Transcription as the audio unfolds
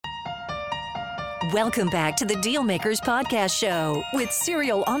Welcome back to the Dealmakers Podcast Show with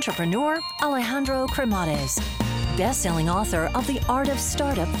serial entrepreneur Alejandro Cremades, best-selling author of The Art of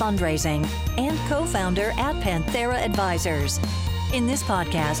Startup Fundraising and co-founder at Panthera Advisors. In this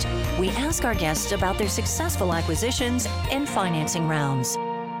podcast, we ask our guests about their successful acquisitions and financing rounds.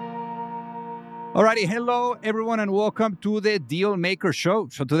 Alrighty, hello everyone and welcome to the Dealmaker Show.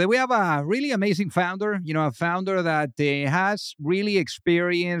 So today we have a really amazing founder, a founder that has really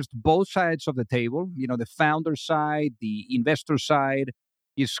experienced both sides of the table, the founder side, the investor side.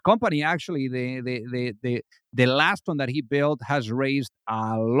 His company, actually, the last one that he built has raised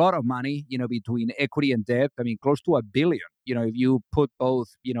a lot of money, between equity and debt. I mean, close to $1 billion, if you put both,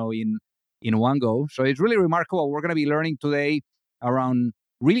 in one go. So it's really remarkable. We're going to be learning today around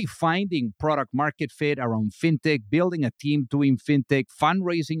really finding product market fit around fintech, building a team doing fintech,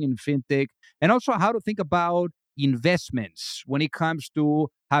 fundraising in fintech, and also how to think about investments when it comes to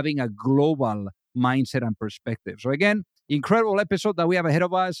having a global mindset and perspective. So again, incredible episode that we have ahead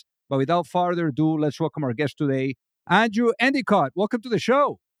of us. But without further ado, let's welcome our guest today, Andrew Endicott. Welcome to the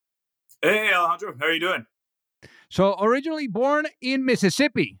show. Hey, Alejandro. How are you doing? So originally born in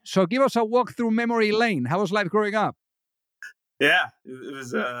Mississippi. So give us a walk through memory lane. How was life growing up? Yeah, it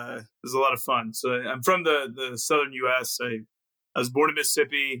was a lot of fun. So I'm from the southern U.S. I was born in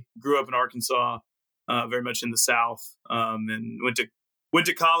Mississippi, grew up in Arkansas, very much in the South, and went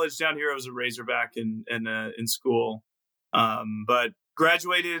to college down here. I was a Razorback in school, but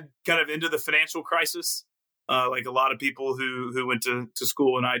graduated kind of into the financial crisis, like a lot of people who went to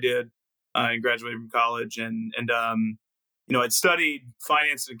school, and I did, and graduated from college, and I'd studied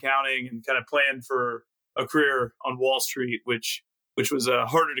finance and accounting and kind of planned for a career on Wall Street, which was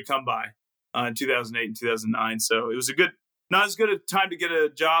harder to come by in 2008 and 2009. So it was not as good a time to get a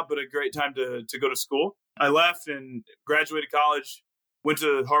job, but a great time to go to school. I left and graduated college, went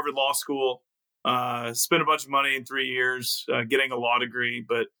to Harvard Law School, spent a bunch of money in 3 years getting a law degree,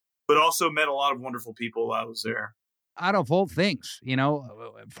 but also met a lot of wonderful people while I was there. Out of all things,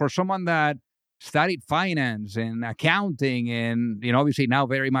 for someone that studied finance and accounting and, obviously now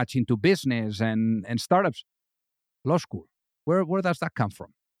very much into business and startups, law school, where does that come from,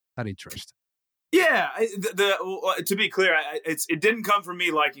 that interest? Yeah, to be clear, it didn't come from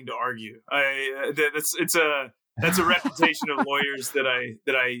me liking to argue. That's a reputation of lawyers that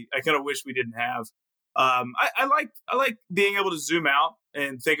I kind of wish we didn't have. I like being able to zoom out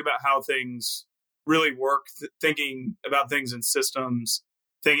and think about how things really work, thinking about things in systems,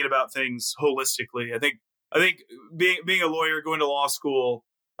 thinking about things holistically. I think being a lawyer, going to law school,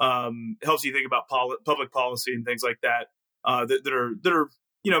 helps you think about public policy and things like that that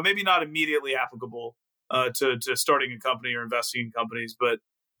are maybe not immediately applicable to starting a company or investing in companies, but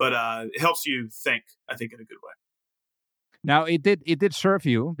it helps you think, I think, in a good way. Now it did serve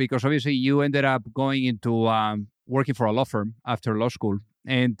you, because obviously you ended up going into working for a law firm after law school,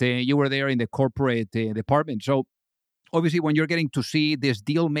 and you were there in the corporate department. So obviously, when you're getting to see this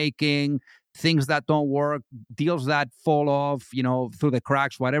deal making, things that don't work, deals that fall off, through the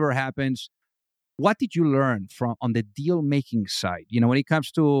cracks, whatever happens, what did you learn on the deal making side? When it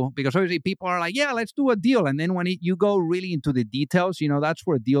comes to, because obviously people are like, yeah, let's do a deal. And then when you go really into the details, that's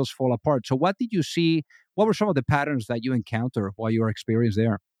where deals fall apart. So what did you see? What were some of the patterns that you encountered while you were experienced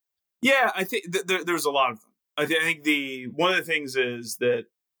there? Yeah, I think there's a lot of them. I think one of the things is that,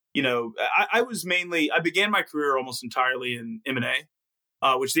 I began my career almost entirely in M&A,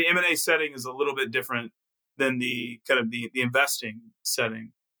 which the M&A setting is a little bit different than the kind of the investing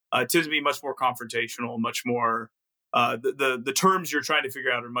setting. It tends to be much more confrontational, much more, the terms you're trying to figure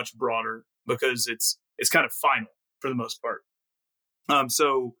out are much broader because it's kind of final for the most part.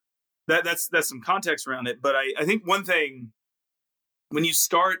 So that's some context around it. But I think one thing, when you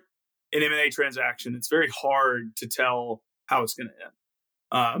start an M&A transaction, it's very hard to tell how it's going to end.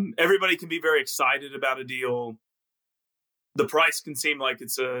 Everybody can be very excited about a deal. The price can seem like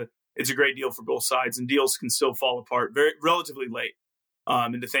it's a great deal for both sides, and deals can still fall apart relatively late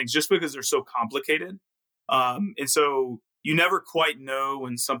into things just because they're so complicated. And so you never quite know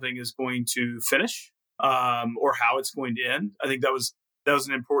when something is going to finish or how it's going to end. I think that was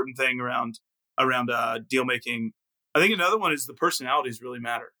an important thing around deal making. I think another one is the personalities really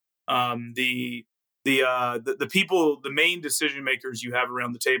matter. The people, the main decision makers you have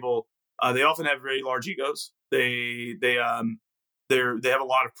around the table, they often have very large egos. They have a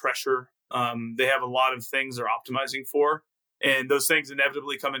lot of pressure. They have a lot of things they're optimizing for, and those things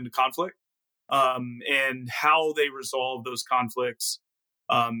inevitably come into conflict. And how they resolve those conflicts,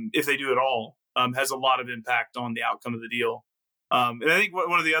 if they do at all, has a lot of impact on the outcome of the deal. And I think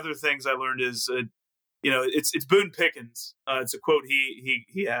one of the other things I learned is, it's Boone Pickens. It's a quote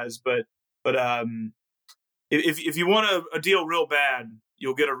he has, but But if you want a deal real bad,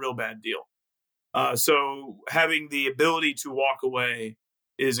 you'll get a real bad deal. So having the ability to walk away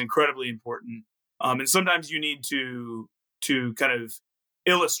is incredibly important. And sometimes you need to kind of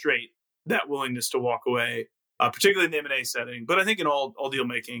illustrate that willingness to walk away, particularly in the M&A setting. But I think in all deal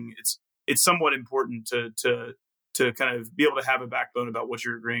making, it's somewhat important to kind of be able to have a backbone about what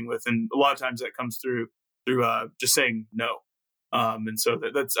you're agreeing with. And a lot of times that comes through just saying no. And so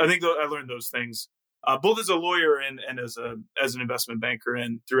that's I think I learned those things. Both as a lawyer and as an investment banker,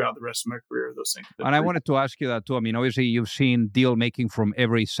 and throughout the rest of my career, those things. And I wanted to ask you that too. I mean, obviously, you've seen deal making from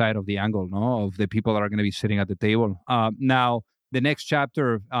every side of the angle, no, of the people that are going to be sitting at the table. Now, the next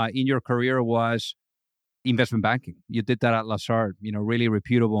chapter in your career was investment banking. You did that at Lazard, really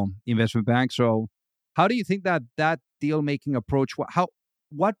reputable investment bank. So, how do you think that deal making approach?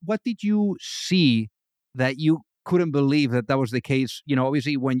 What did you see that you couldn't believe that was the case?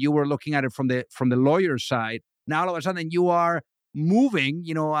 Obviously, when you were looking at it from the lawyer side, now all of a sudden you are moving,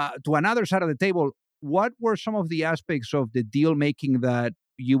 to another side of the table. What were some of the aspects of the deal making that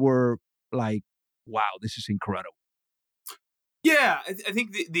you were like, wow, this is incredible? Yeah, I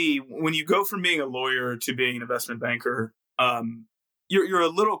think the when you go from being a lawyer to being an investment banker, you're a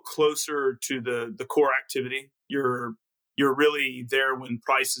little closer to the core activity. You're really there when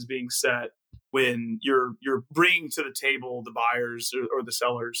price is being set, when you're bringing to the table the buyers or the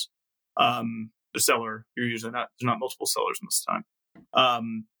sellers. The seller, you're usually there's not multiple sellers most of the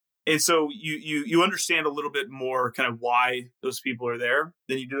time. And so you understand a little bit more kind of why those people are there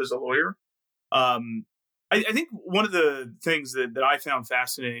than you do as a lawyer. I think one of the things that I found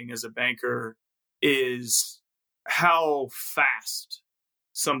fascinating as a banker is how fast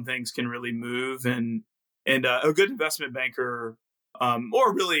some things can really move, and a good investment banker,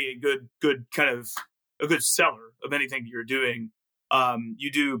 or really a good kind of a good seller of anything you're doing,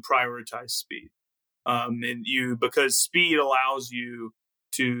 you do prioritize speed, and because speed allows you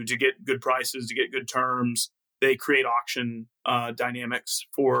to get good prices, to get good terms. They create auction dynamics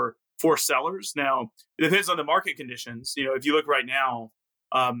for sellers. Now, it depends on the market conditions. If you look right now,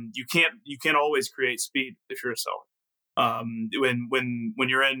 you can't always create speed if you're a seller. When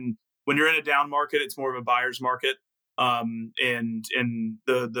you're in a down market, it's more of a buyer's market, and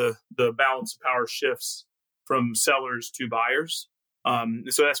the balance of power shifts from sellers to buyers.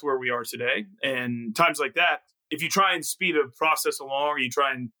 So that's where we are today. And times like that, if you try and speed a process along, or you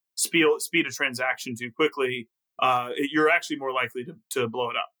try and speed a transaction too quickly, you're actually more likely to blow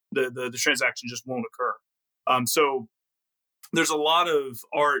it up. The transaction just won't occur. So there's a lot of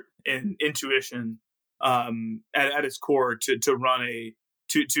art and intuition at its core to run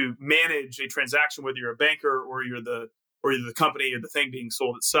to manage a transaction, whether you're a banker or you're the company or the thing being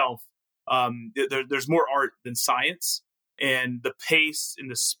sold itself. There's more art than science, and the pace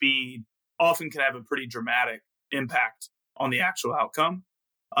and the speed often can have a pretty dramatic impact on the actual outcome.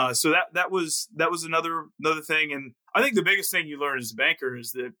 So that was another thing. And I think the biggest thing you learn as a banker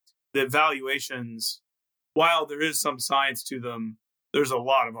is that valuations, while there is some science to them, there's a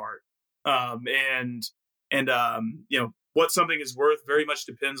lot of art. And what something is worth very much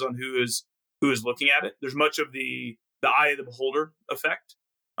depends on who is looking at it. There's much of the eye of the beholder effect.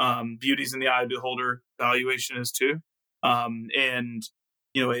 Beauty's in the eye of the beholder. Valuation is too. And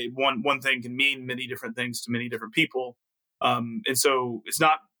one thing can mean many different things to many different people. And so it's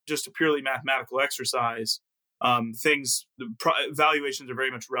not just a purely mathematical exercise. Valuations are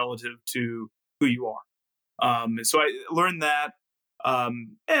very much relative to who you are. And so I learned that.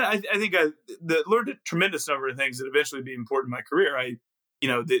 And I think I learned a tremendous number of things that eventually be important in my career.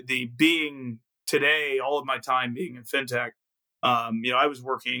 The being today, all of my time being in fintech, I was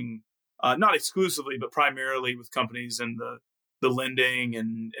working not exclusively, but primarily with companies in the lending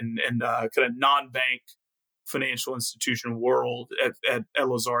and kind of non-bank financial institution world at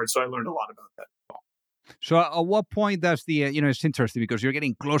Lazard. So I learned a lot about that. So at what point does it's interesting because you're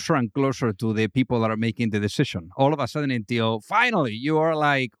getting closer and closer to the people that are making the decision. All of a sudden until finally you are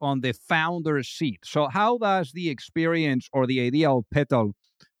like on the founder's seat. So how does the experience or the idea of Petal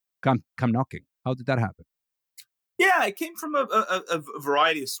come knocking? How did that happen? Yeah, it came from a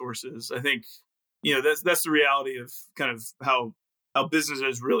variety of sources. I think, that's the reality of kind of how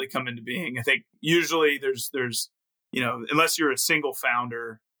businesses really come into being. I think usually there's unless you're a single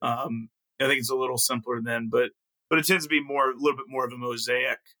founder, I think it's a little simpler then, but it tends to be a little bit more of a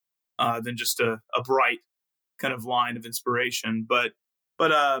mosaic than just a bright kind of line of inspiration. But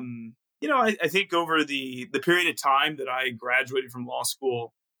I think over the period of time that I graduated from law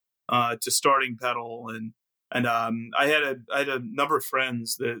school to starting Petal, and I had a number of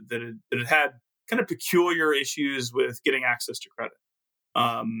friends that had kind of peculiar issues with getting access to credit.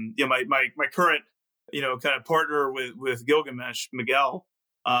 My current, kind of partner with Gilgamesh, Miguel,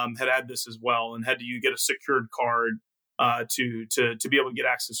 had this as well, and you get a secured card to be able to get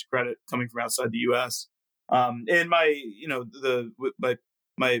access to credit coming from outside the U.S. And my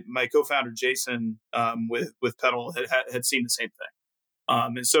co-founder Jason with Pedal had seen the same thing,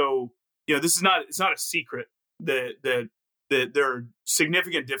 and so it's not a secret that there are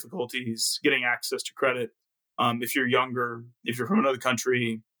significant difficulties getting access to credit. If you're younger, if you're from another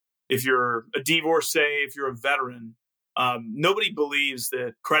country, if you're a divorcee, if you're a veteran, nobody believes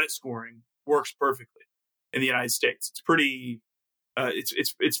that credit scoring works perfectly in the United States. It's pretty,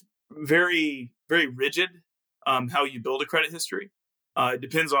 it's very, very rigid how you build a credit history. It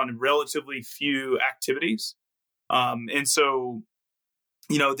depends on relatively few activities, and so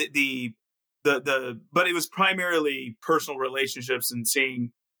but it was primarily personal relationships and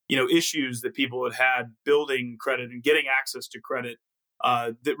seeing issues that people had building credit and getting access to credit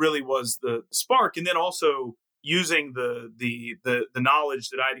that really was the spark. And then also using the knowledge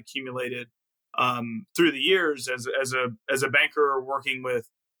that I'd accumulated through the years as a banker working with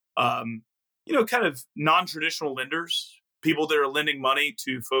kind of non-traditional lenders, people that are lending money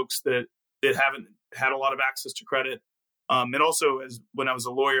to folks that haven't had a lot of access to credit. And also, when I was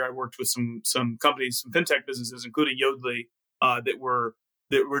a lawyer, I worked with some companies, some fintech businesses, including Yodlee, that were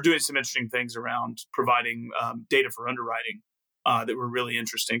doing some interesting things around providing data for underwriting that were really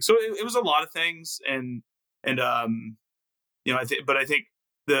interesting. So it was a lot of things, and I think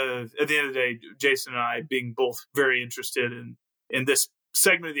at the end of the day, Jason and I, being both very interested in this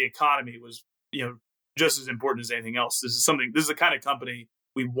segment of the economy, was just as important as anything else. This is the kind of company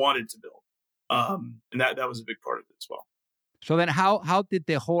we wanted to build, and that was a big part of it as well. So then how did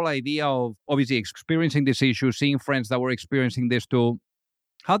the whole idea of obviously experiencing this issue, seeing friends that were experiencing this too,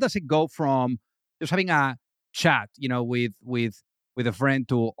 how does it go from just having a chat, with a friend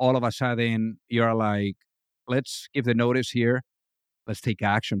to all of a sudden you're like, let's give the notice here, let's take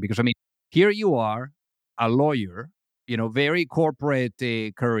action? Because here you are, a lawyer, very corporate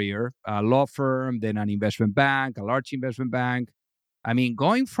career, a law firm, then an investment bank, a large investment bank.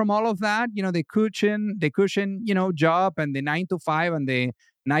 Going from all of that, the cushion, job and the 9 to 5 and the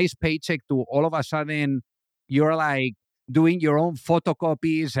nice paycheck to all of a sudden you're like doing your own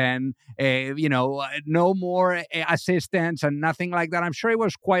photocopies and, no more assistants and nothing like that. I'm sure it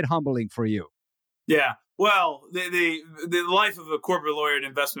was quite humbling for you. Yeah. Well, the life of a corporate lawyer and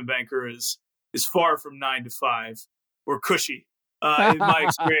investment banker is far from 9 to 5 or cushy, in my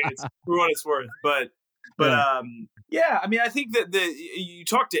experience, for what it's worth. But I think that you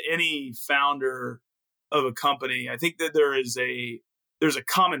talk to any founder of a company, I think that there's a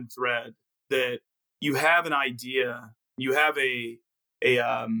common thread that you have an idea, you have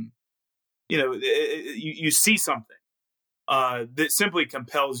you see something that simply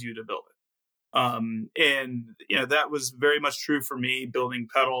compels you to build it. And that was very much true for me building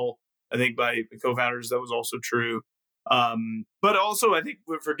Pedal. I think by the co-founders, that was also true. But also I think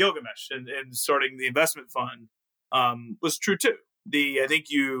for Gilgamesh and starting the investment fund was true too. I think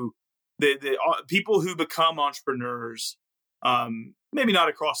the people who become entrepreneurs, maybe not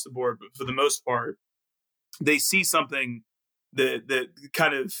across the board, but for the most part, they see something that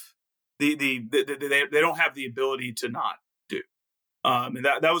kind of they don't have the ability to not do. And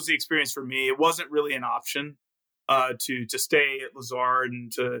that was the experience for me. It wasn't really an option to stay at Lazard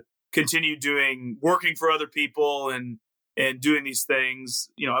and to continue working for other people and doing these things.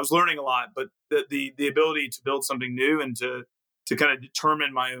 I was learning a lot, but the ability to build something new and to kind of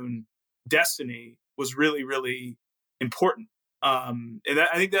determine my own destiny was really, really important. And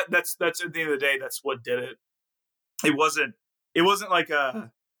I think that's at the end of the day, that's what did it. It wasn't like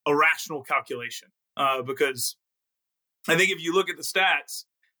a rational calculation, because I think if you look at the stats,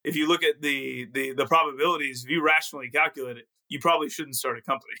 if you look at the probabilities, if you rationally calculate it, you probably shouldn't start a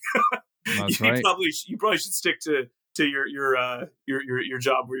company. That's you right. probably should stick to your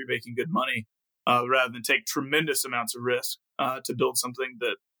job where you're making good money, rather than take tremendous amounts of risk to build something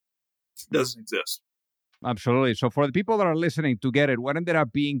that doesn't exist. Absolutely. So for the people that are listening to get it, what ended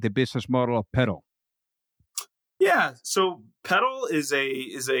up being the business model of Pedal? Yeah, so Pedal is a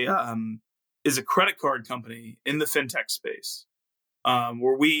credit card company in the fintech space,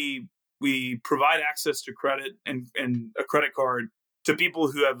 where we provide access to credit and a credit card to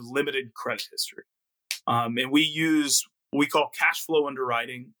people who have limited credit history. And we use what we call cash flow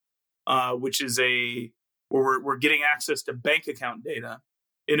underwriting, which is where we're getting access to bank account data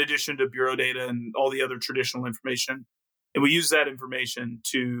in addition to bureau data and all the other traditional information. And we use that information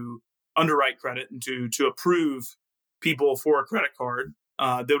to underwrite credit and to approve people for a credit card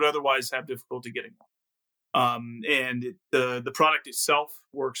that would otherwise have difficulty getting one. The product itself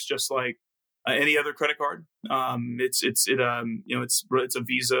works just like any other credit card. It's a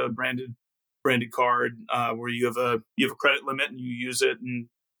Visa branded card where you have a credit limit and you use it and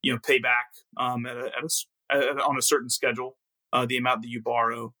pay back on a certain schedule the amount that you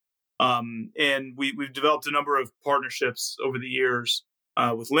borrow. And we've developed a number of partnerships over the years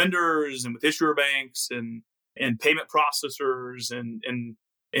with lenders and with issuer banks and payment processors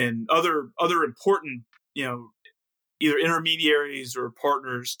and other important either intermediaries or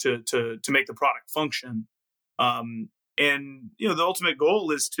partners to make the product function. And the ultimate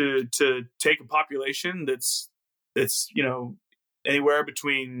goal is to take a population that's anywhere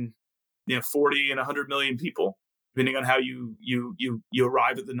between 40 and 100 million people, depending on how you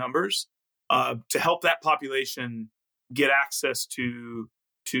arrive at the numbers, to help that population get access to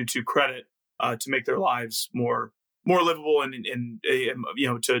credit to make their lives more livable and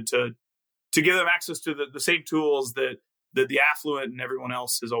to give them access to the same tools that the affluent and everyone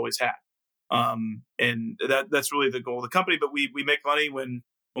else has always had. And that's really the goal of the company. But we make money when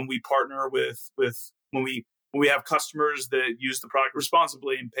we partner with when we have customers that use the product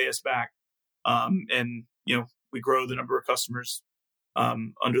responsibly and pay us back. And we grow the number of customers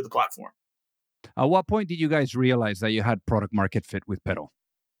under the platform. At what point did you guys realize that you had product market fit with Petal?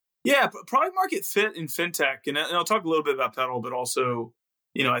 Yeah, product market fit in fintech, and I'll talk a little bit about Petal, but also,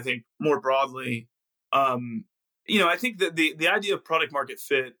 I think more broadly, I think that the idea of product market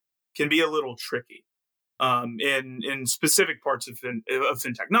fit can be a little tricky in specific parts of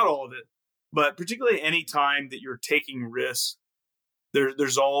fintech. Not all of it, but particularly any time that you're taking risks,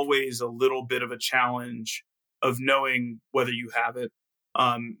 there's always a little bit of a challenge of knowing whether you have it.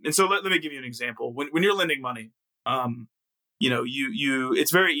 And so let me give you an example. When you're lending money,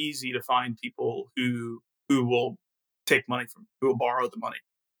 it's very easy to find people who will take money from, who will borrow the money.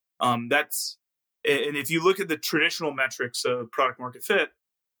 And if you look at the traditional metrics of product market fit,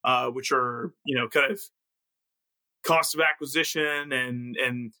 which are, kind of cost of acquisition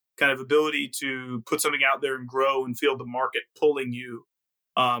and kind of ability to put something out there and grow and feel the market pulling you,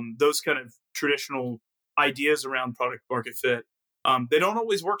 those kind of traditional ideas around product market fit, they don't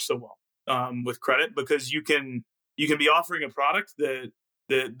always work so well with credit, because you can be offering a product that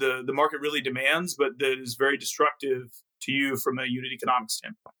the market really demands, but that is very destructive to you from a unit economics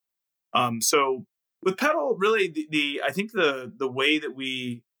standpoint. So with Petal, really, I think the way that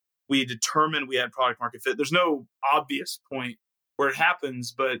we determined we had product market fit, there's no obvious point where it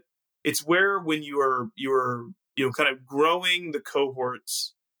happens, but it's where when you're kind of growing the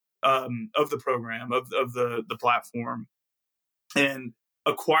cohorts of the program, of the platform, and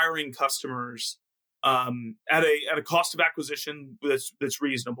acquiring customers at a cost of acquisition that's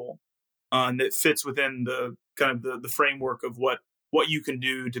reasonable, and that fits within the kind of the framework of what you can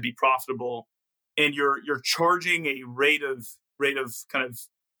do to be profitable, and you're charging a rate of kind of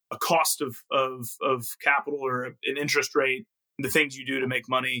a cost of capital or an interest rate, the things you do to make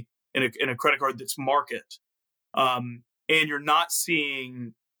money in a credit card that's market, and you're not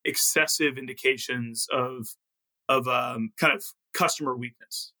seeing excessive indications of kind of customer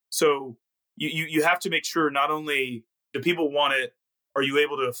weakness. So you have to make sure not only do people want it, are you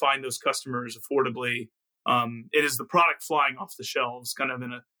able to find those customers affordably? It is the product flying off the shelves, kind of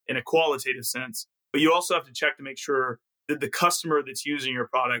in a qualitative sense, but you also have to check to make sure that the customer that's using your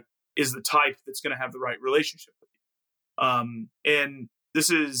product is the type that's going to have the right relationship with you. And this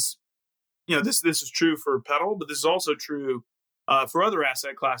is true for Petal, but this is also true for other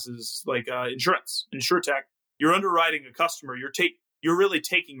asset classes like insurance, insurtech. You're underwriting a customer. You're really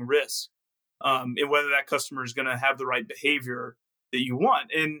taking risk in whether that customer is going to have the right behavior that you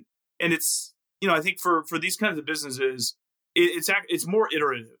want. And it's, I think for these kinds of businesses, it's more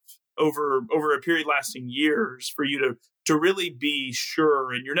iterative over a period lasting years for you to really be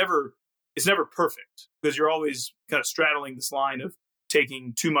sure. And it's never perfect, because you're always kind of straddling this line of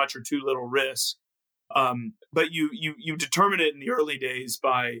taking too much or too little risk. But you determine it in the early days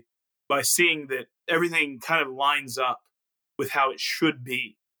by seeing that everything kind of lines up with how it should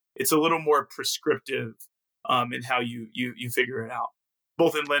be. It's a little more prescriptive in how you figure it out,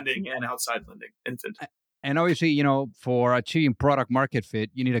 both in lending and outside lending in fintech. And obviously, for achieving product market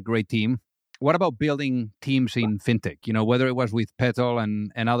fit, you need a great team. What about building teams in fintech? Whether it was with Petal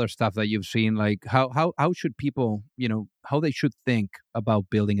and other stuff that you've seen, like how should people, how they should think about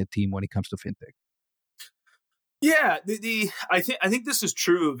building a team when it comes to fintech? Yeah, I think this is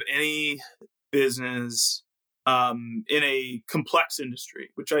true of any business in a complex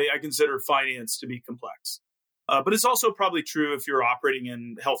industry, which I consider finance to be complex. But it's also probably true if you're operating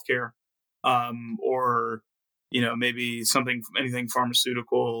in healthcare, or maybe anything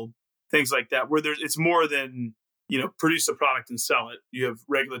pharmaceutical, things like that, where it's more than, produce a product and sell it. You have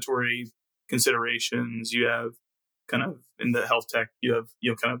regulatory considerations. You have kind of in the health tech, you have,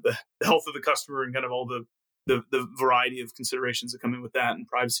 kind of the health of the customer and kind of all the variety of considerations that come in with that and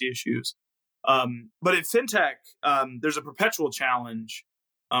privacy issues. But in fintech, there's a perpetual challenge,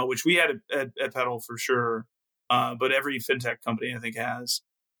 which we had at Pedal for sure, but every fintech company I think has,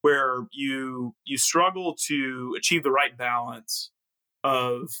 where you struggle to achieve the right balance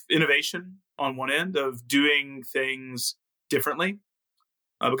of innovation on one end, of doing things differently.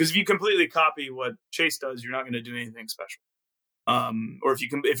 Because if you completely copy what Chase does, you're not going to do anything special. Or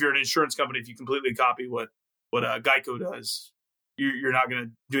if you're an insurance company, if you completely copy what Geico does, you're not going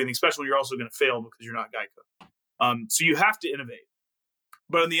to do anything special. You're also going to fail because you're not Geico. So you have to innovate,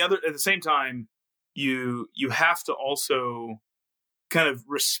 but at the same time, you have to also kind of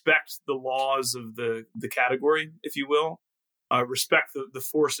respect the laws of the category, if you will, respect the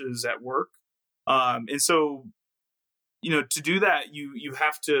forces at work, and so to do that, you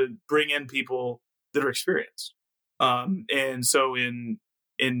have to bring in people that are experienced, and so in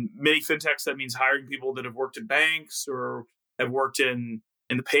many fintechs, that means hiring people that have worked at banks or have worked in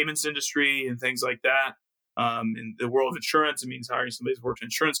the payments industry and things like that. In the world of insurance, it means hiring somebody who's worked in an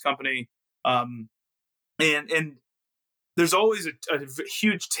insurance company. And there's always a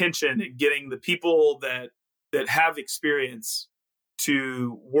huge tension in getting the people that have experience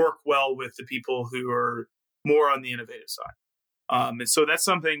to work well with the people who are more on the innovative side. And so that's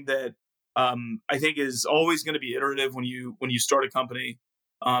something that I think is always going to be iterative when you start a company.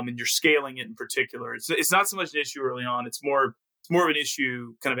 And you're scaling it in particular. It's not so much an issue early on. It's more of an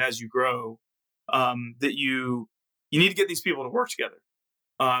issue kind of as you grow, that you need to get these people to work together,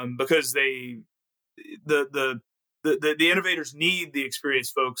 because the innovators need the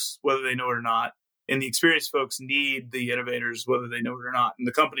experienced folks, whether they know it or not, and the experienced folks need the innovators, whether they know it or not, and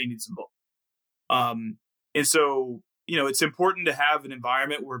the company needs them both. And so it's important to have an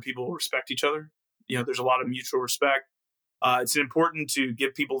environment where people respect each other. There's a lot of mutual respect. It's important to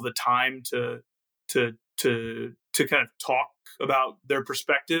give people the time to kind of talk about their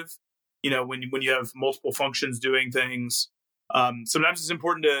perspective. When you have multiple functions doing things, sometimes it's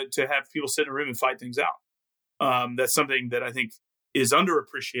important to have people sit in a room and fight things out. That's something that I think is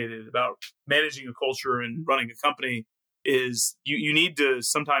underappreciated about managing a culture and running a company. Is you need to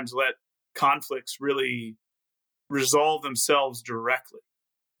sometimes let conflicts really resolve themselves directly.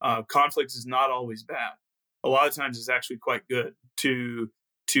 Conflict is not always bad. A lot of times it's actually quite good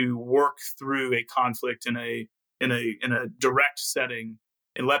to work through a conflict in a direct setting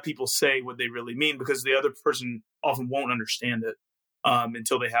and let people say what they really mean, because the other person often won't understand it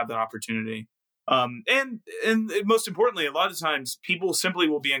until they have that opportunity. And most importantly, a lot of times people simply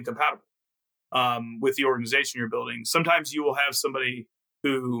will be incompatible with the organization you're building. Sometimes you will have somebody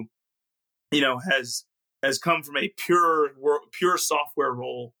who has come from a pure software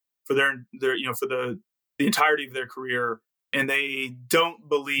role for their for the entirety of their career, and they don't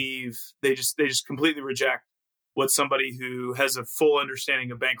believe, they just completely reject what somebody who has a full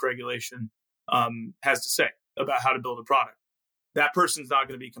understanding of bank regulation has to say about how to build a product. That person's not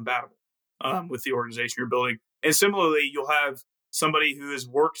going to be compatible with the organization you're building. And similarly, you'll have somebody who has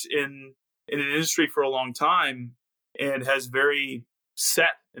worked in an industry for a long time and has very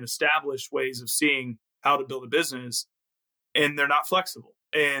set and established ways of seeing how to build a business, and they're not flexible.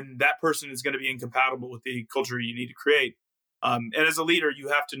 And that person is going to be incompatible with the culture you need to create. And as a leader, you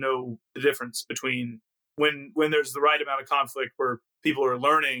have to know the difference between when there's the right amount of conflict where people are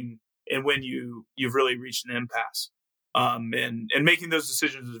learning and when you've really reached an impasse. And making those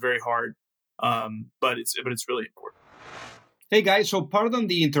decisions is very hard, but it's really important. Hey guys, so pardon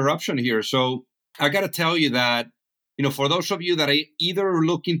the interruption here. So I got to tell you that, for those of you that are either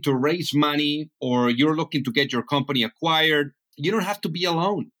looking to raise money or you're looking to get your company acquired, you don't have to be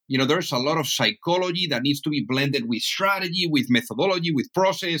alone. There's a lot of psychology that needs to be blended with strategy, with methodology, with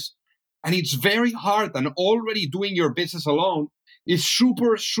process. And it's very hard. And already doing your business alone is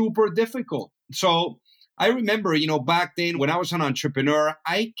super, super difficult. So I remember, back then when I was an entrepreneur,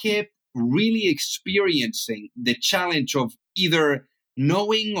 I kept really experiencing the challenge of either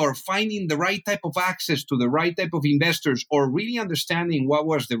knowing or finding the right type of access to the right type of investors, or really understanding what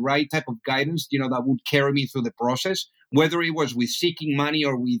was the right type of guidance, that would carry me through the process, whether it was with seeking money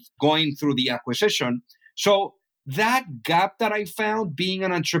or with going through the acquisition. So that gap that I found being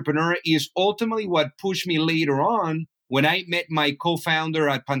an entrepreneur is ultimately what pushed me later on when I met my co-founder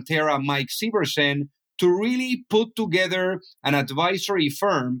at Pantera, Mike Severson, to really put together an advisory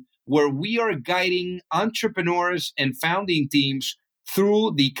firm where we are guiding entrepreneurs and founding teams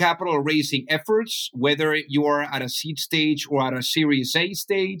through the capital raising efforts, whether you are at a seed stage or at a Series A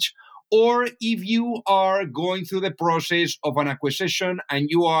stage, or if you are going through the process of an acquisition and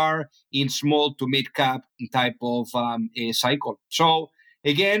you are in small to mid cap type of a cycle. So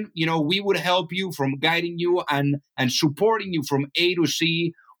again, we would help you from guiding you and supporting you from A to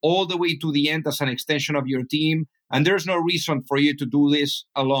C all the way to the end as an extension of your team. And there's no reason for you to do this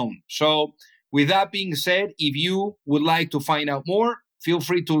alone. So with that being said, if you would like to find out more, feel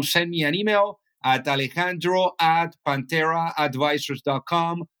free to send me an email at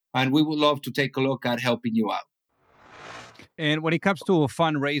alejandro@panteraadvisors.com, and we would love to take a look at helping you out. And when it comes to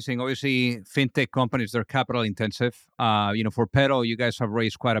fundraising, obviously, fintech companies, they're capital intensive. For Petal, you guys have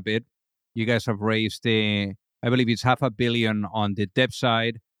raised quite a bit. You guys have raised, I believe it's $500 million on the debt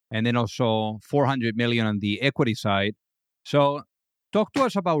side, and then also $400 million on the equity side. So talk to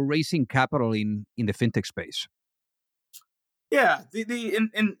us about raising capital in the fintech space. Yeah,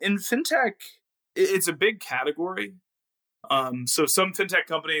 in fintech, it's a big category. So some fintech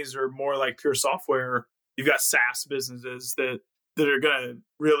companies are more like pure software. You've got SaaS businesses that are going to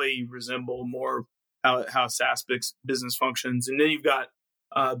really resemble more how a SaaS business functions, and then you've got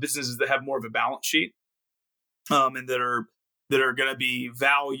businesses that have more of a balance sheet, and that are going to be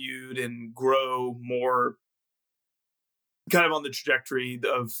valued and grow more, kind of on the trajectory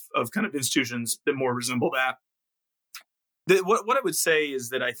of kind of institutions that more resemble that. What I would say is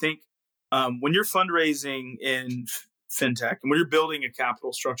that I think when you're fundraising in fintech and when you're building a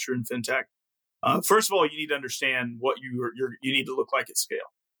capital structure in fintech, first of all, you need to understand what you need to look like at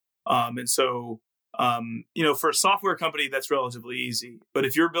scale. And so, for a software company, that's relatively easy. But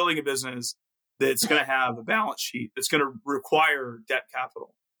if you're building a business that's going to have a balance sheet, that's going to require debt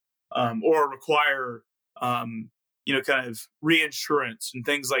capital, or require, kind of reinsurance and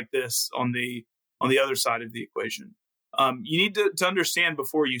things like this on the other side of the equation, you need to understand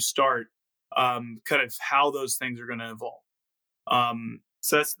before you start, kind of how those things are going to evolve.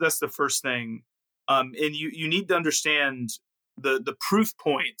 So that's the first thing. And you need to understand the proof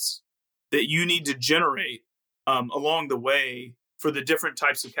points that you need to generate along the way for the different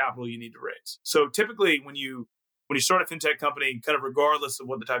types of capital you need to raise. So typically when you start a fintech company, kind of regardless of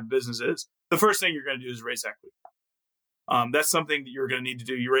what the type of business is, the first thing you're going to do is raise equity. That's something that you're going to need to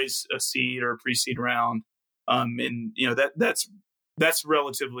do. You raise a seed or a pre-seed round. And that's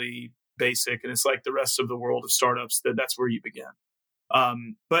relatively basic. And it's like the rest of the world of startups, that's where you begin.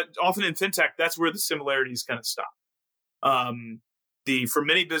 But often in fintech, that's where the similarities kind of stop. For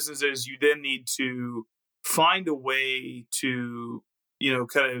many businesses, you then need to find a way to,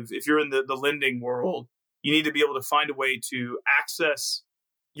 kind of, if you're in the lending world, you need to be able to find a way to access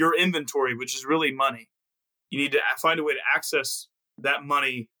your inventory, which is really money. You need to find a way to access that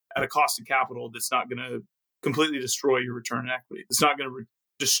money at a cost of capital that's not going to completely destroy your return on equity. It's not going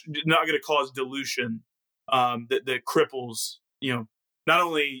to cause dilution that cripples, not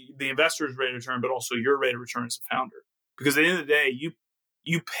only the investor's rate of return, but also your rate of return as a founder. Because at the end of the day,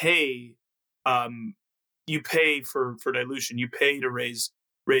 you pay for dilution. You pay to raise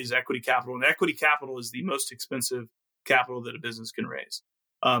equity capital, and equity capital is the most expensive capital that a business can raise.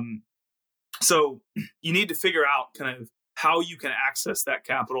 So you need to figure out kind of how you can access that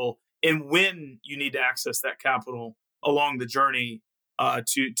capital and when you need to access that capital along the journey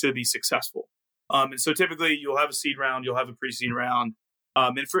to be successful. And so typically you'll have a seed round, you'll have a pre-seed round.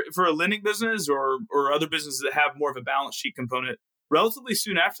 And for a lending business or other businesses that have more of a balance sheet component, relatively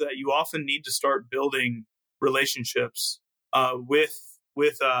soon after that, you often need to start building relationships with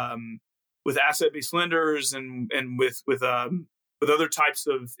asset-based lenders and with other types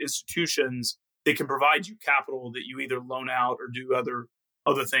of institutions that can provide you capital that you either loan out or do other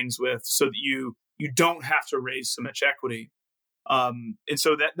things with, so that you don't have to raise so much equity. And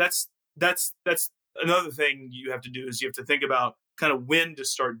so that's another thing you have to do, is you have to think about kind of when to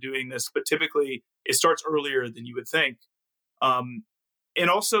start doing this. But typically it starts earlier than you would think. And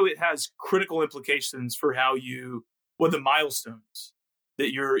also it has critical implications for what the milestones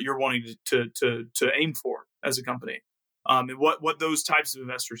that you're wanting to aim for as a company, and what those types of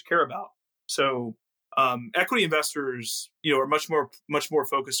investors care about. So equity investors, are much more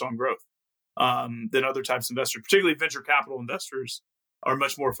focused on growth than other types of investors. Particularly venture capital investors are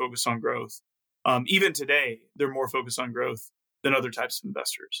much more focused on growth. Even today, they're more focused on growth than other types of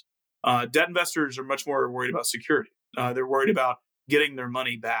investors. Debt investors are much more worried about security. They're worried about getting their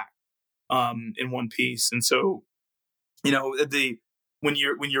money back in one piece. And so, when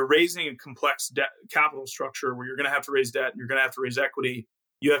you're raising a complex debt capital structure where you're going to have to raise debt and you're going to have to raise equity,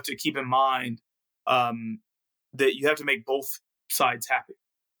 you have to keep in mind that you have to make both sides happy,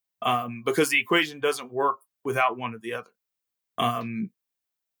 because the equation doesn't work without one or the other.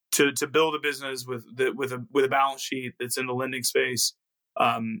 To build a business with a balance sheet that's in the lending space,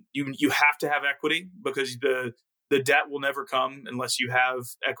 You have to have equity because the debt will never come unless you have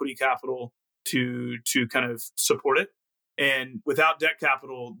equity capital to kind of support it. And without debt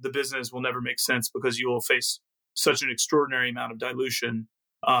capital, the business will never make sense because you will face such an extraordinary amount of dilution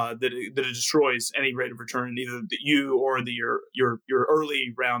that it destroys any rate of return either that you or your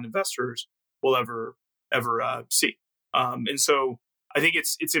early round investors will ever see. And so I think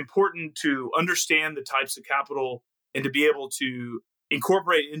it's important to understand the types of capital and to be able to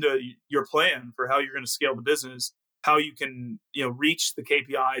incorporate into your plan for how you're going to scale the business, how you can reach the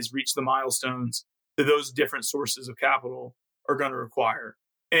KPIs, reach the milestones that those different sources of capital are going to require.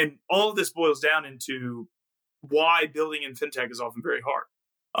 And all of this boils down into why building in fintech is often very hard,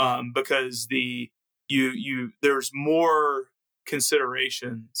 because there's more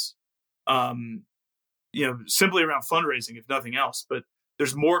considerations, simply around fundraising, if nothing else. But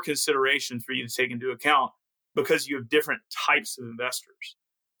there's more considerations for you to take into account because you have different types of investors.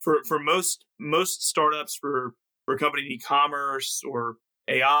 For most startups, for a company in e-commerce or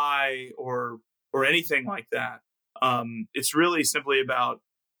AI or anything like that, it's really simply about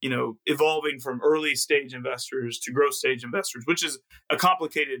evolving from early stage investors to growth stage investors, which is a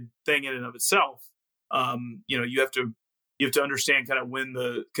complicated thing in and of itself. You have to understand kind of when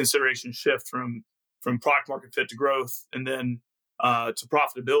the considerations shift from product market fit to growth, and then to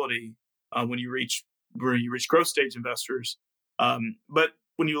profitability when you reach growth stage investors. But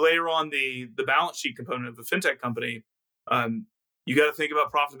when you layer on the balance sheet component of a fintech company, you got to think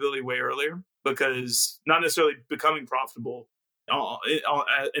about profitability way earlier, because not necessarily becoming profitable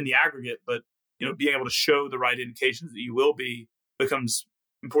in the aggregate, but being able to show the right indications that you will be becomes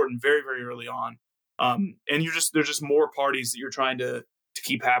important very, very early on. And there's just more parties that you're trying to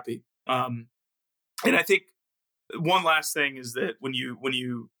keep happy. And I think one last thing is that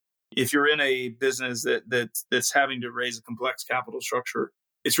if you're in a business that's having to raise a complex capital structure,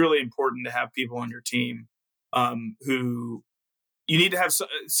 it's really important to have people on your team who you need to have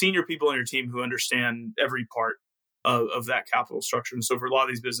senior people on your team who understand every part of that capital structure. And so for a lot of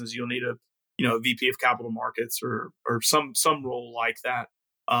these businesses, you'll need a VP of capital markets or some role like that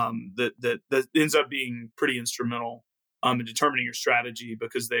that ends up being pretty instrumental in determining your strategy,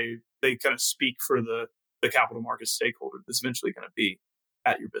 because they kind of speak for the capital markets stakeholder that's eventually going to be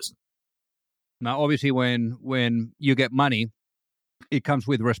at your business. Now, obviously, when you get money, it comes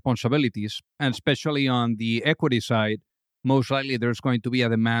with responsibilities, and especially on the equity side, most likely there's going to be a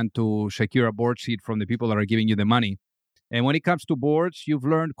demand to secure a board seat from the people that are giving you the money. And when it comes to boards, you've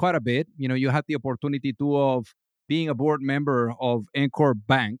learned quite a bit. You had the opportunity of being a board member of Encore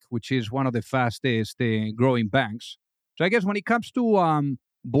Bank, which is one of the fastest growing banks. So I guess when it comes to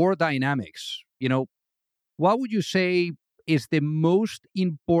board dynamics, what would you say is the most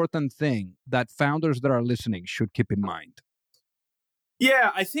important thing that founders that are listening should keep in mind?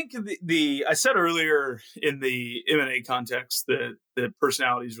 Yeah, I think I said earlier in the M&A context that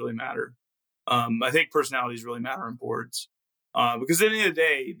personalities really matter. I think personalities really matter on boards, because at the end of the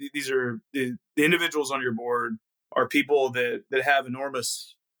day, these are the individuals on your board are people that have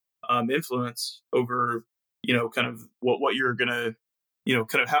enormous influence over kind of what you're gonna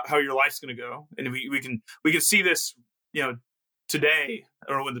kind of how your life's gonna go. And we can see this today. I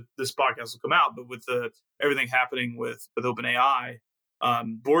don't know when this podcast will come out, but with everything happening with OpenAI.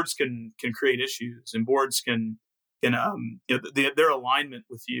 Boards can create issues, and boards can their alignment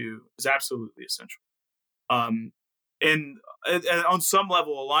with you is absolutely essential. And on some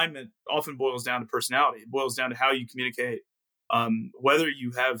level, alignment often boils down to personality. It boils down to how you communicate, whether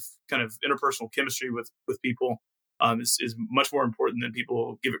you have kind of interpersonal chemistry with people is much more important than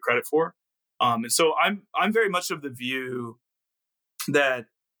people give it credit for. And so I'm very much of the view that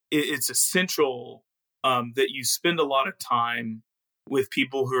it's essential that you spend a lot of time with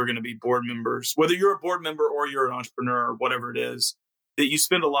people who are going to be board members, whether you're a board member or you're an entrepreneur or whatever it is, that you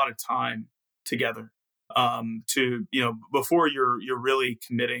spend a lot of time together to before you're really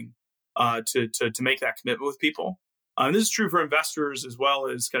committing to make that commitment with people. And this is true for investors as well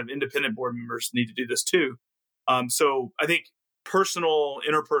as kind of independent board members need to do this too. So I think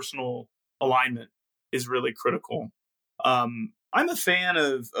interpersonal alignment is really critical. I'm a fan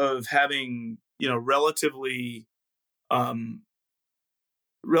of having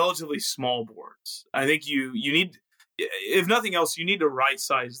relatively small boards. I think you need, if nothing else, you need to right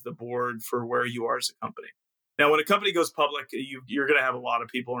size the board for where you are as a company. Now, when a company goes public, you're going to have a lot of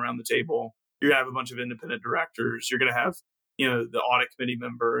people around the table. You're going to have a bunch of independent directors. You're going to have the audit committee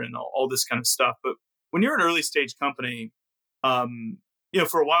member and all this kind of stuff. But when you're an early stage company,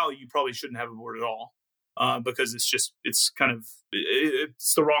 for a while you probably shouldn't have a board at all, because it's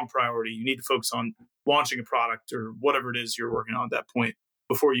the wrong priority. You need to focus on launching a product or whatever it is you're working on at that point.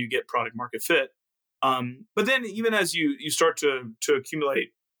 before you get product market fit. But then even as you start to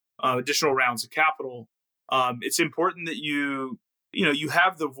accumulate additional rounds of capital, it's important that you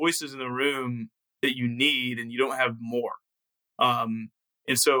have the voices in the room that you need, and you don't have more. And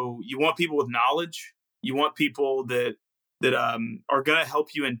so you want people with knowledge. You want people that are going to help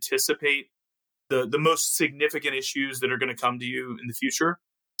you anticipate the most significant issues that are going to come to you in the future.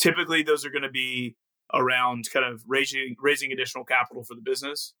 Typically, those are going to be around kind of raising additional capital for the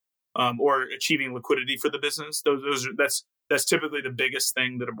business, or achieving liquidity for the business. That's typically the biggest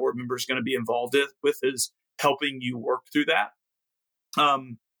thing that a board member is going to be involved with, is helping you work through that.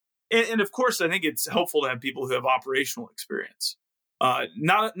 And of course, I think it's helpful to have people who have operational experience.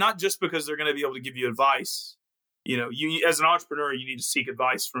 Not just because they're going to be able to give you advice. You as an entrepreneur, you need to seek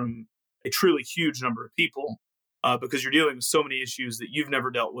advice from a truly huge number of people, because you're dealing with so many issues that you've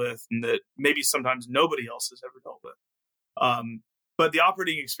never dealt with, and that maybe sometimes nobody else has ever dealt with. But the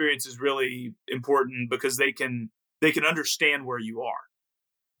operating experience is really important because they can understand where you are,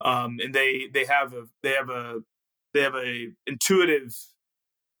 and they have a intuitive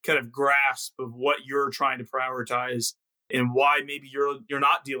kind of grasp of what you're trying to prioritize and why maybe you're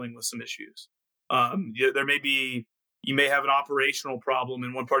not dealing with some issues. You may have an operational problem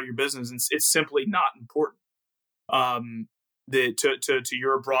in one part of your business, and it's simply not important to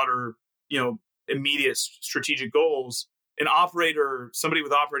your broader, immediate strategic goals. Somebody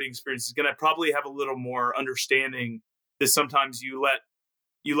with operating experience is going to probably have a little more understanding that sometimes you let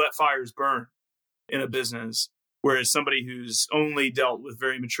fires burn in a business, whereas somebody who's only dealt with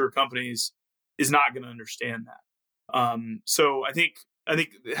very mature companies is not going to understand that. So I think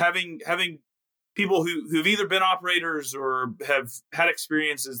having people who've either been operators or have had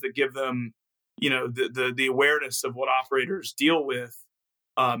experiences that give them, the awareness of what operators deal with,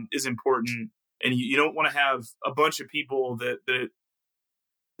 is important. And you don't want to have a bunch of people that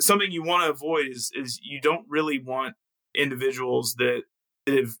something you want to avoid is you don't really want individuals that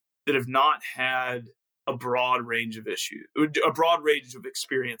have not had a broad range of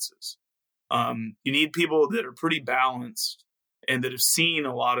experiences. You need people that are pretty balanced and that have seen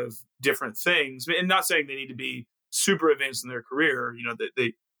a lot of different things. And not saying they need to be super advanced in their career.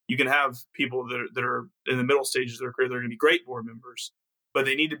 You can have people that are in the middle stages of their career. They're going to be great board members, but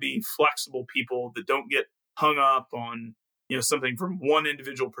they need to be flexible people that don't get hung up on something from one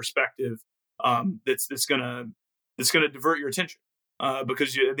individual perspective, that's going to divert your attention.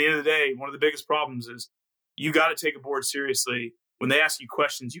 Because at the end of the day, one of the biggest problems is you got to take a board seriously. When they ask you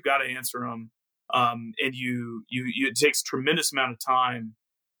questions, you got to answer them. And it takes a tremendous amount of time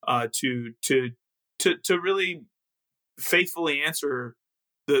to really faithfully answer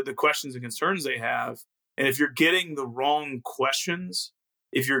the questions and concerns they have. And if you're getting the wrong questions,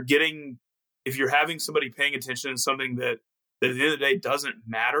 if you're having somebody paying attention to something that at the end of the day doesn't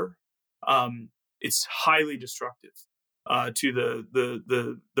matter, it's highly destructive to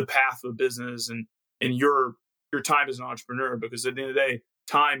the path of business and your time as an entrepreneur. Because at the end of the day,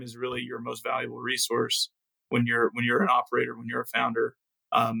 time is really your most valuable resource when you're an operator, when you're a founder,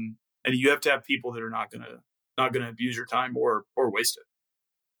 and you have to have people that are not gonna abuse your time or waste it.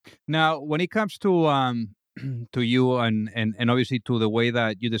 Now, when it comes to to you and obviously to the way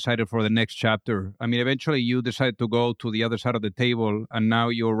that you decided for the next chapter, I mean, eventually you decided to go to the other side of the table, and now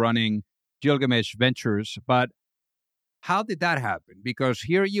you're running Gilgamesh Ventures. But how did that happen? Because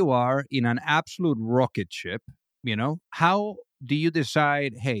here you are in an absolute rocket ship. How do you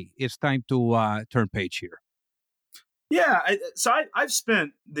decide, hey, it's time to turn page here? Yeah, I've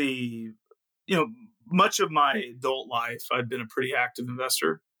spent much of my adult life, I've been a pretty active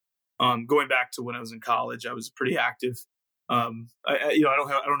investor. Going back to when I was in college, I was pretty active. I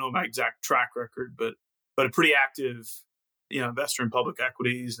don't know my exact track record, but a pretty active, investor in public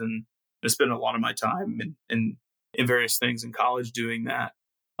equities, and I spent a lot of my time in various things in college doing that.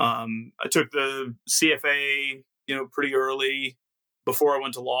 I took the CFA, pretty early before I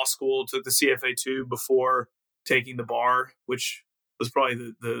went to law school. Took the CFA 2 before taking the bar, which was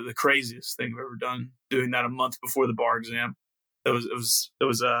probably the craziest thing I've ever done. Doing that a month before the bar exam. It was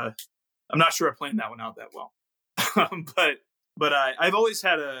I'm not sure I planned that one out that well, but I've always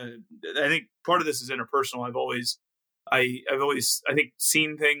had I think part of this is interpersonal. I've always I think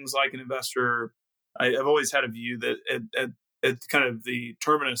seen things like an investor. I've always had a view that at kind of the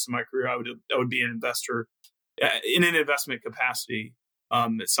terminus of my career, I would be an investor in an investment capacity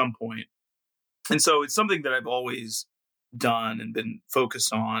at some point. And so it's something that I've always done and been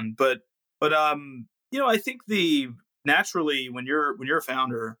focused on. But I think naturally when you're a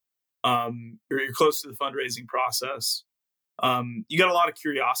founder, you're close to the fundraising process. You got a lot of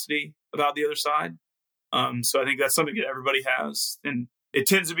curiosity about the other side. So I think that's something that everybody has. And it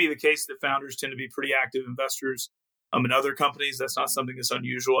tends to be the case that founders tend to be pretty active investors in other companies. That's not something that's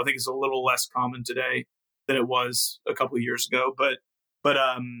unusual. I think it's a little less common today than it was a couple of years ago. But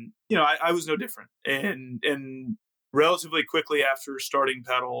I was no different. And relatively quickly after starting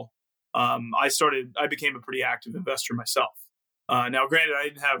Pedal, I became a pretty active investor myself. Now, granted, I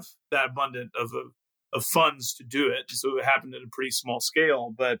didn't have that abundant of funds to do it, so it happened at a pretty small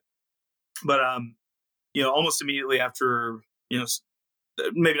scale. But almost immediately after,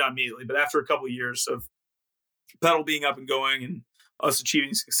 maybe not immediately, but after a couple of years of Pedal being up and going and us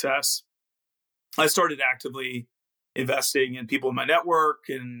achieving success, I started actively investing in people in my network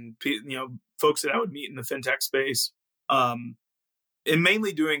and folks that I would meet in the fintech space, and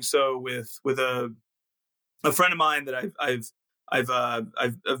mainly doing so with a friend of mine that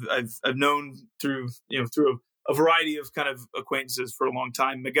I've known through a variety of kind of acquaintances for a long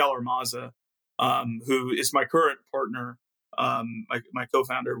time, Miguel Armaza, who is my current partner, my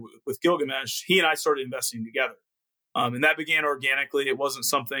co-founder with Gilgamesh. He and I started investing together, and that began organically. It wasn't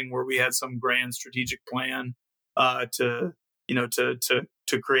something where we had some grand strategic plan to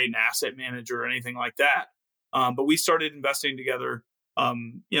create an asset manager or anything like that. But we started investing together,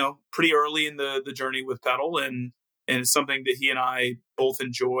 pretty early in the journey with Pedal, and it's something that he and I both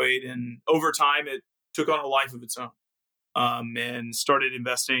enjoyed. And over time, it took on a life of its own, and started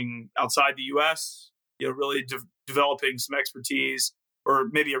investing outside the U.S. Really developing some expertise or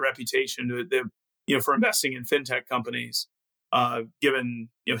maybe a reputation for investing in fintech companies, given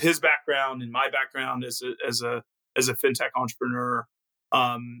his background and my background as a fintech entrepreneur,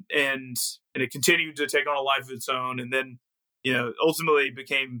 and it continued to take on a life of its own, and then ultimately it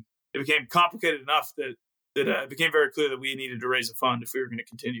became complicated enough that it became very clear that we needed to raise a fund if we were going to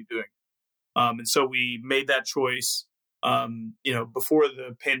continue doing it. And so we made that choice, before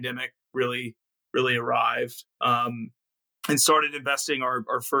the pandemic really arrived, and started investing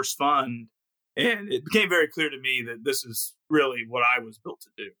our first fund. And it became very clear to me that this is really what I was built to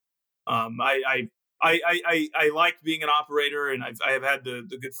do. I like being an operator, and I have had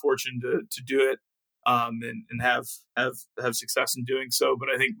the good fortune to do it, and have success in doing so. But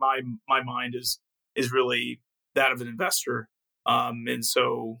I think my mind is really that of an investor. And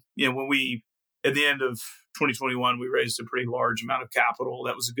so, when we, at the end of 2021, we raised a pretty large amount of capital.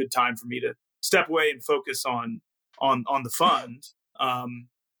 That was a good time for me to step away and focus on the fund,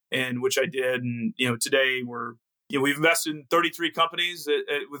 and which I did. And, today we've invested in 33 companies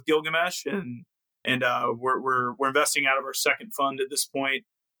with Gilgamesh, and we're investing out of our second fund at this point.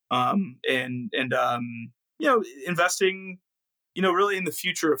 Investing, really in the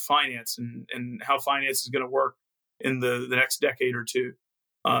future of finance and how finance is going to work in the next decade or two.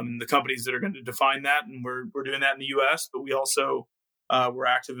 The companies that are going to define that, and we're doing that in the U.S., but we also we're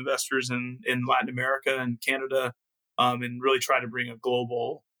active investors in Latin America and Canada, and really try to bring a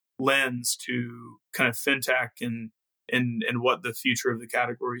global lens to kind of fintech and what the future of the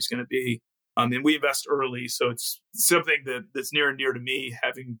category is going to be. And we invest early, so it's something that's near and dear to me,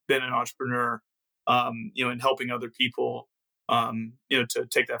 having been an entrepreneur, and helping other people, to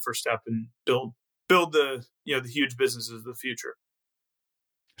take that first step and build the the huge businesses of the future.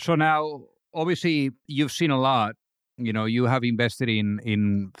 So now, obviously, you've seen a lot. You have invested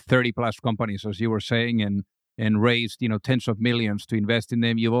in 30 plus companies, as you were saying, and raised tens of millions to invest in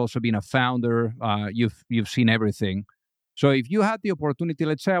them. You've also been a founder. You've seen everything. So if you had the opportunity,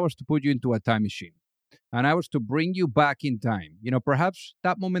 let's say I was to put you into a time machine, and I was to bring you back in time, perhaps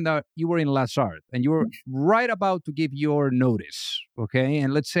that moment that you were in Lazard and you were right about to give your notice, okay?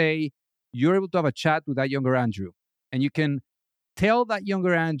 And let's say you're able to have a chat with that younger Andrew, and you can tell that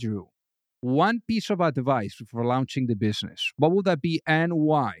younger Andrew one piece of advice for launching the business. What would that be, and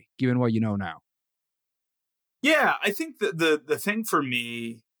why, given what you know now? Yeah, I think that the thing for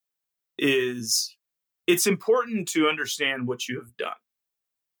me is it's important to understand what you have done.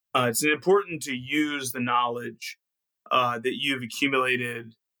 It's important to use the knowledge that you've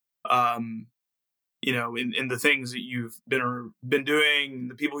accumulated, in the things that you've been doing,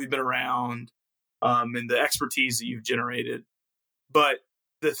 the people you've been around, and the expertise that you've generated. But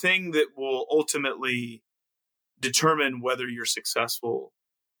the thing that will ultimately determine whether you're successful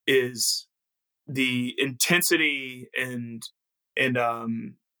is the intensity and kind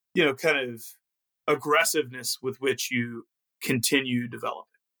of aggressiveness with which you continue developing.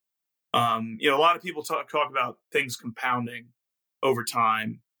 A lot of people talk about things compounding over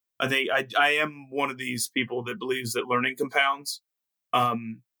time. I think I am one of these people that believes that learning compounds.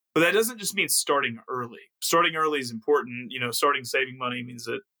 But that doesn't just mean starting early. Starting early is important. Starting saving money means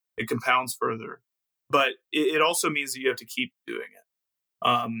that it compounds further. But it also means that you have to keep doing it.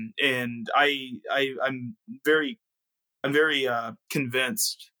 And I'm very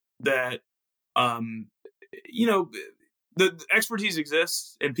convinced that the expertise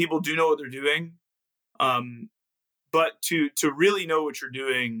exists and people do know what they're doing. But to really know what you're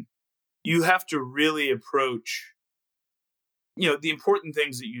doing, you have to really approach, the important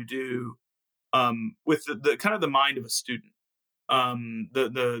things that you do with the kind of the mind of a student,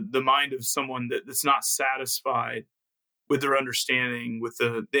 the mind of someone that's not satisfied with their understanding, with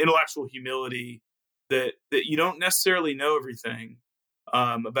the intellectual humility that you don't necessarily know everything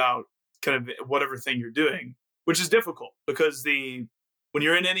about kind of whatever thing you're doing, which is difficult because when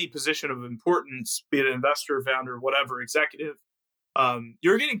you're in any position of importance, be it an investor, founder, whatever, executive,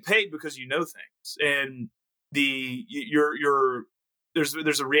 you're getting paid because you know things, and there's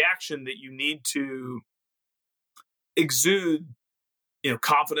a reaction that you need to exude,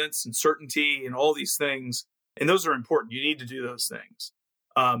 confidence and certainty and all these things, and those are important. You need to do those things,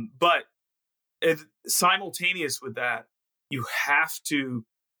 but simultaneous with that, you have to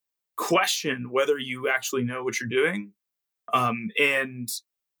question whether you actually know what you're doing, and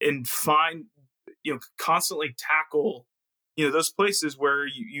find, constantly tackle, those places where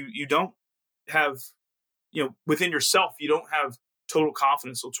you don't have, within yourself, you don't have total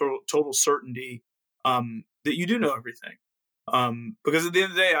confidence or total certainty that you do know everything. Because at the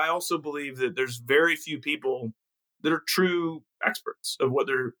end of the day, I also believe that there's very few people that are true experts of what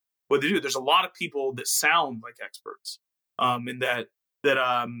they do. There's a lot of people that sound like experts, and that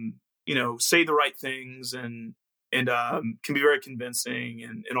say the right things and can be very convincing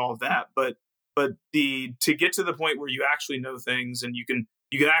and all of that. But to get to the point where you actually know things and you can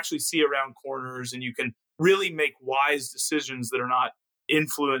actually see around corners and you can really make wise decisions that are not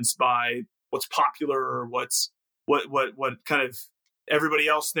influenced by what's popular or what kind of everybody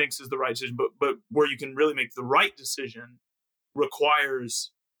else thinks is the right decision, but where you can really make the right decision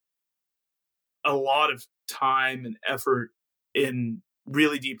requires a lot of time and effort in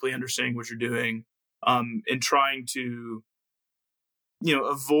really deeply understanding what you're doing, and trying to,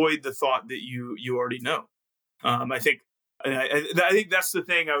 avoid the thought that you already know. I think that's the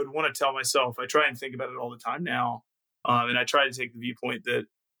thing I would want to tell myself. I try and think about it all the time now, and I try to take the viewpoint that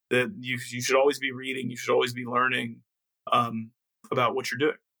you should always be reading, you should always be learning about what you're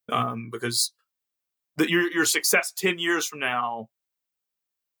doing, because your success 10 years from now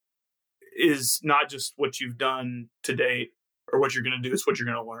is not just what you've done to date or what you're going to do, it's what you're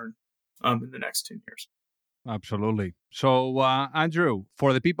going to learn in the next 10 years. Absolutely. So, Andrew,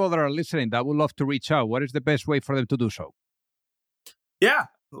 for the people that are listening that would love to reach out, what is the best way for them to do so? Yeah,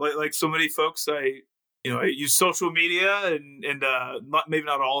 like so many folks, I use social media and maybe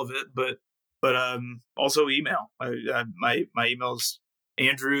not all of it, but also email. My email is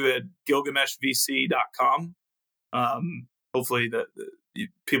andrew@gilgameshvc.com. Hopefully that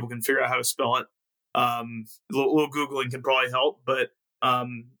people can figure out how to spell it. A little Googling can probably help, but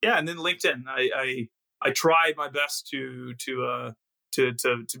and then LinkedIn. I try my best to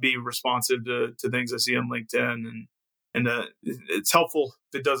be responsive to things I see on LinkedIn, and it's helpful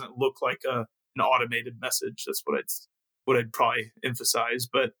if it doesn't look like an automated message. That's what I'd probably emphasize.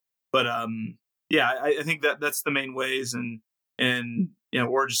 But I think that's the main ways, and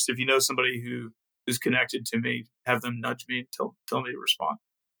or just if you know somebody who's connected to me, have them nudge me and tell me to respond.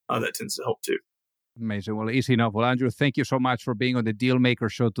 That tends to help too. Amazing. Well, easy enough. Well, Andrew, thank you so much for being on the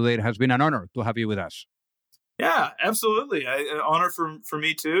Dealmaker Show today. It has been an honor to have you with us. Yeah, absolutely. An honor for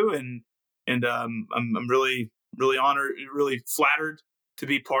me too, and I'm really honored, really flattered to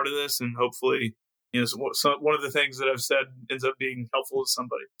be part of this, and hopefully, one of the things that I've said ends up being helpful to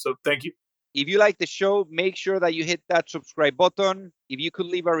somebody. So, thank you. If you like the show, make sure that you hit that subscribe button. If you could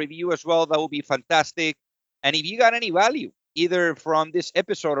leave a review as well, that would be fantastic. And if you got any value, either from this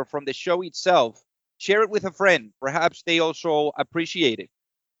episode or from the show itself, share it with a friend. Perhaps they also appreciate it.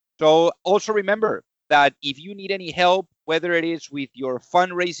 So also remember that if you need any help, whether it is with your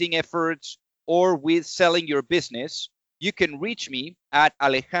fundraising efforts or with selling your business, you can reach me at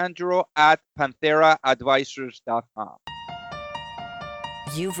alejandro@pantheraadvisors.com.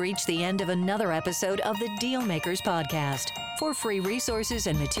 You've reached the end of another episode of the Dealmakers Podcast. For free resources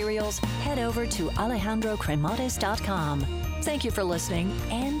and materials, head over to alejandrocremades.com. Thank you for listening,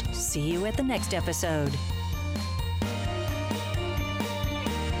 and see you at the next episode.